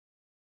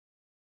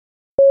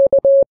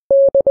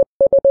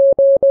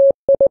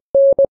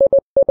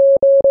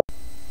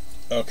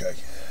Okay,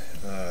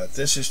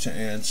 this is to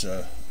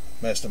answer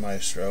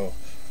Mastermilo,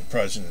 the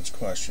president's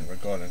question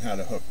regarding how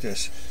to hook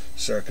this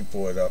circuit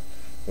board up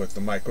with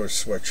the micro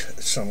switch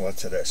similar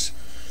to this.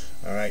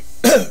 Alright,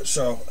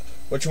 so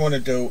what you want to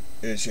do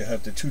is you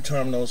have the two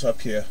terminals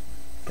up here,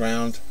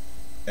 ground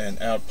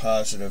and out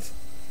positive,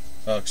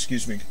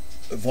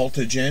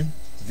 voltage in,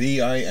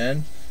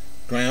 VIN,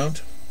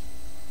 ground,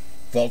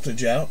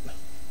 voltage out,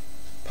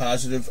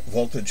 positive,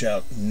 voltage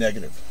out,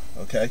 negative.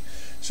 Okay,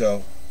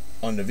 so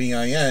on the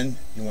VIN,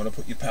 you want to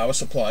put your power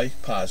supply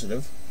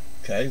positive,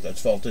 okay,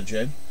 that's voltage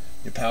in,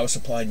 your power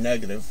supply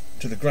negative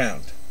to the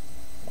ground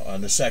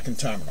on the second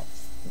terminal,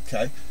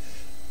 okay.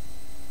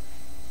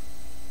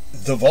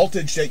 The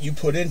voltage that you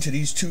put into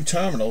these two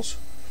terminals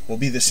will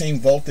be the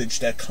same voltage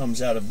that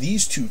comes out of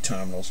these two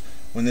terminals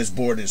when this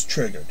board is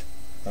triggered,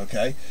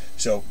 okay.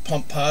 So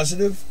pump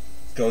positive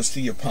goes to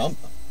your pump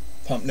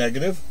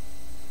negative,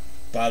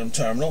 bottom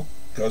terminal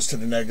goes to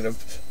the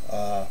negative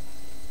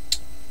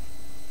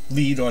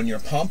lead on your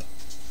pump,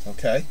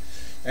 okay.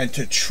 And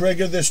to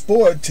trigger this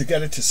board to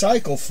get it to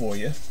cycle for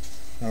you,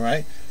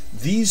 alright,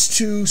 these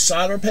two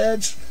solder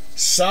pads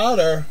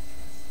solder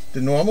the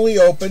normally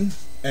open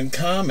and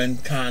common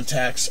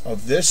contacts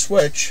of this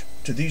switch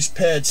to these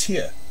pads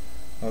here,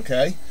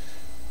 okay.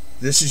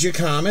 This is your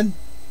common,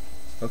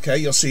 okay.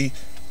 You'll see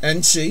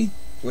NC,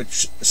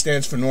 which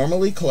stands for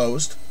normally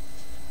closed,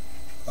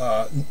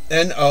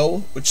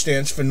 NO, which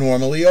stands for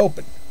normally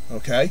open.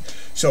 Okay,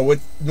 so what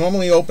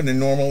normally open and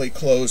normally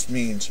closed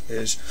means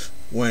is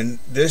when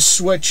this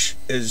switch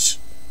is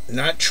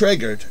not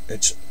triggered,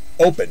 it's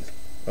open.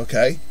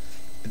 Okay,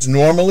 it's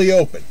normally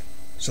open.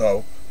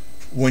 So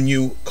when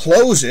you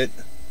close it,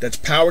 that's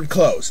powered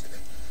closed.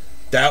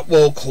 That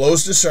will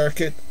close the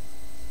circuit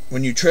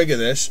when you trigger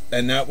this,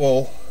 and that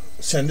will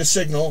send a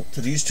signal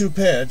to these two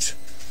pads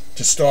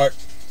to start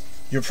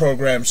your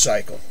program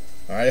cycle.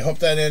 All right, I hope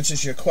that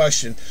answers your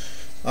question.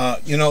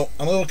 You know,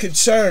 I'm a little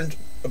concerned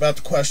about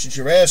the questions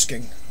you're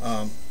asking.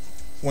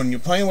 When you're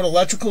playing with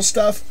electrical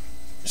stuff,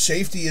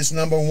 safety is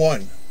number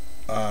one.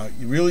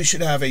 You really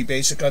should have a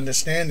basic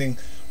understanding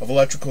of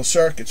electrical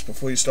circuits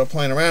before you start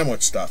playing around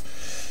with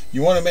stuff.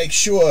 You want to make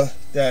sure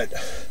that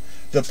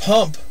the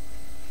pump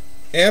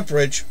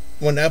amperage,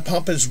 when that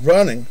pump is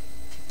running,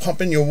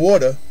 pumping your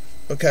water,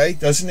 okay,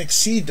 doesn't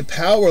exceed the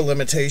power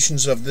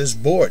limitations of this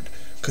board,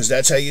 because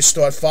that's how you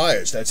start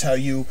fires. That's how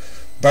you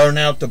burn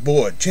out the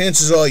board.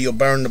 Chances are you'll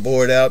burn the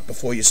board out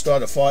before you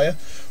start a fire,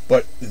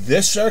 but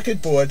this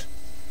circuit board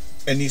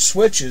and these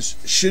switches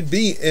should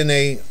be in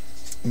a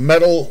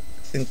metal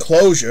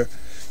enclosure,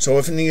 so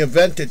if in the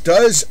event it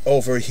does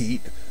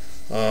overheat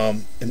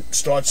and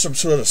start some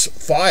sort of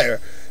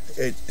fire,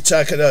 it's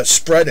not going to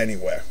spread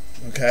anywhere.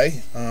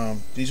 Okay,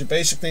 these are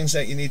basic things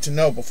that you need to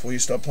know before you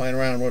start playing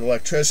around with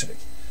electricity.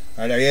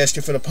 All right, I asked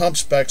you for the pump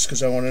specs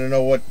because I wanted to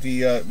know what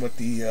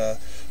the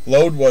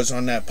load was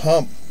on that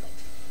pump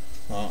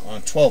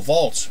on 12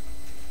 volts,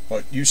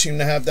 but you seem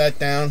to have that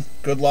down.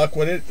 Good luck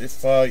with it.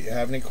 If you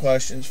have any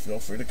questions, feel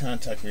free to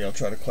contact me. I'll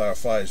try to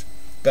clarify as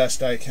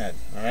best I can.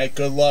 All right,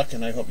 good luck,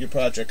 and I hope your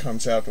project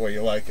comes out the way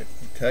you like it.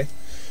 Okay,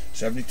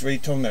 73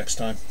 till next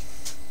time.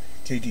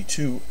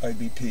 KD2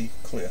 IBP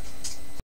clear.